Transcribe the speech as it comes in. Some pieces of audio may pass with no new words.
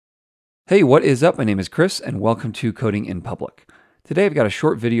Hey, what is up? My name is Chris and welcome to Coding in Public. Today I've got a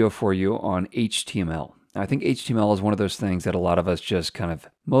short video for you on HTML. Now, I think HTML is one of those things that a lot of us just kind of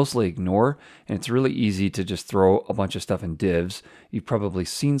mostly ignore, and it's really easy to just throw a bunch of stuff in divs. You've probably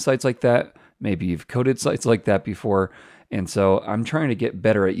seen sites like that, maybe you've coded sites like that before, and so I'm trying to get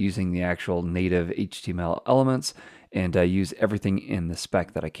better at using the actual native HTML elements and use everything in the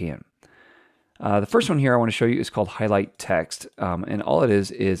spec that I can. The first one here I want to show you is called highlight text, and all it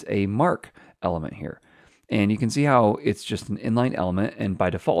is a mark element here. And you can see how it's just an inline element, and by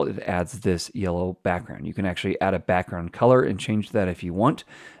default it adds this yellow background. You can actually add a background color and change that if you want,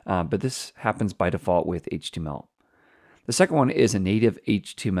 but this happens by default with HTML. The second one is a native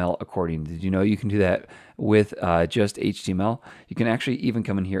HTML accordion. Did you know you can do that with just HTML? You can actually even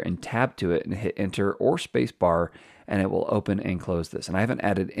come in here and tab to it and hit enter or space bar, and it will open and close this. And I haven't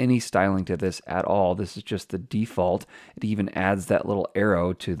added any styling to this at all. This is just the default. It even adds that little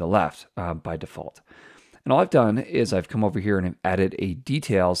arrow to the left by default. And all I've done is I've come over here and I've added a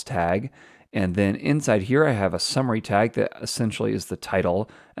details tag. And then inside here, I have a summary tag that essentially is the title,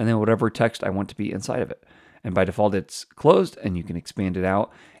 and then whatever text I want to be inside of it. And by default, it's closed, and you can expand it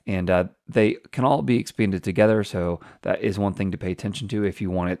out. And they can all be expanded together, so that is one thing to pay attention to if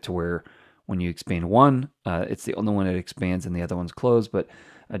you want it to where when you expand one, it's the only one that expands and the other one's closed. But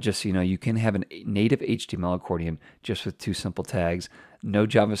just so you know, you can have a native HTML accordion just with two simple tags, no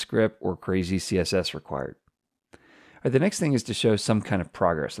JavaScript or crazy CSS required. All right, the next thing is to show some kind of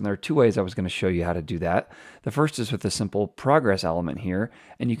progress, and there are two ways I was going to show you how to do that. The first is with a simple progress element here,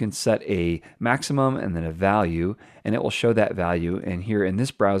 and you can set a maximum and then a value, and it will show that value. And here in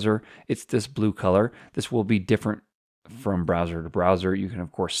this browser, it's this blue color. This will be different from browser to browser. You can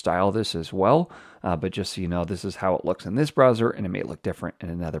of course style this as well, but just so you know, this is how it looks in this browser, and it may look different in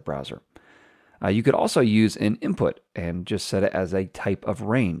another browser. You could also use an input and just set it as a type of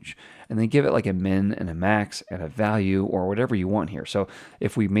range, and then give it like a min and a max and a value or whatever you want here. So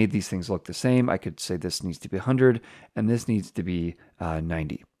if we made these things look the same, I could say this needs to be 100 and this needs to be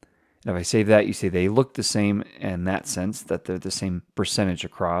 90. And if I save that, you see they look the same in that sense, that they're the same percentage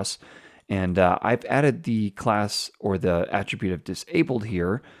across. And I've added the class or the attribute of disabled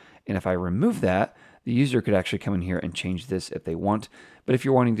here. And if I remove that, the user could actually come in here and change this if they want. But if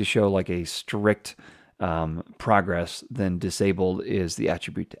you're wanting to show like a strict progress, then disabled is the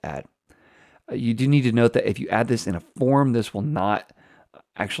attribute to add. You do need to note that if you add this in a form, this will not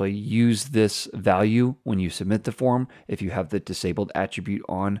actually use this value when you submit the form if you have the disabled attribute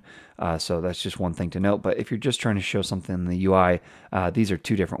on. So that's just one thing to note. But if you're just trying to show something in the UI, these are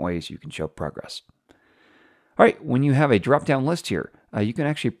two different ways you can show progress. All right, when you have a drop-down list here, you can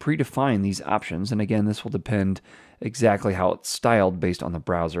actually predefine these options. And again, this will depend exactly how it's styled based on the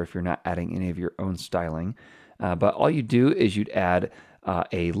browser if you're not adding any of your own styling. But all you do is you'd add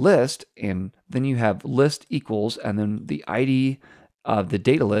a list, and then you have list equals, and then the ID of the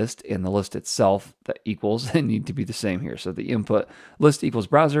data list and the list itself that equals need to be the same here. So the input list equals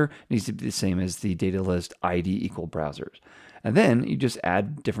browser needs to be the same as the data list ID equal browsers. And then you just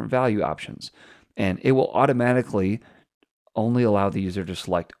add different value options, and it will automatically only allow the user to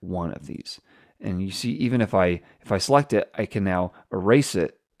select one of these. And you see, even if I select it, I can now erase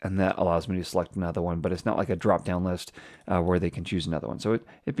it, and that allows me to select another one, but it's not like a drop-down list where they can choose another one. So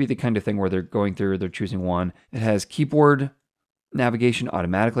it'd be the kind of thing where they're going through, they're choosing one. It has keyboard navigation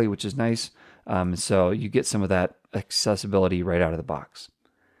automatically, which is nice. So you get some of that accessibility right out of the box.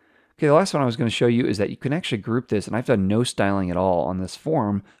 Okay, the last one I was going to show you is that you can actually group this, and I've done no styling at all on this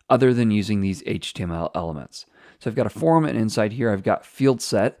form other than using these HTML elements. So I've got a form, and inside here I've got field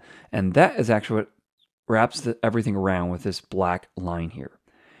set, and that is actually what wraps everything around with this black line here.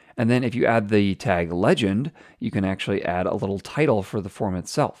 And then if you add the tag legend, you can actually add a little title for the form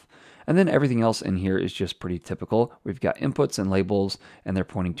itself. And then everything else in here is just pretty typical. We've got inputs and labels, and they're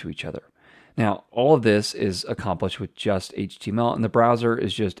pointing to each other. Now, all of this is accomplished with just HTML, and the browser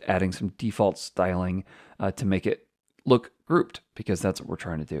is just adding some default styling to make it look grouped, because that's what we're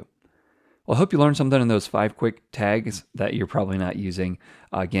trying to do. Well, I hope you learned something in those 5 quick tags that you're probably not using.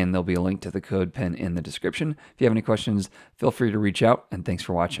 Again, there'll be a link to the code pen in the description. If you have any questions, feel free to reach out, and thanks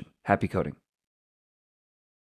for watching. Happy coding.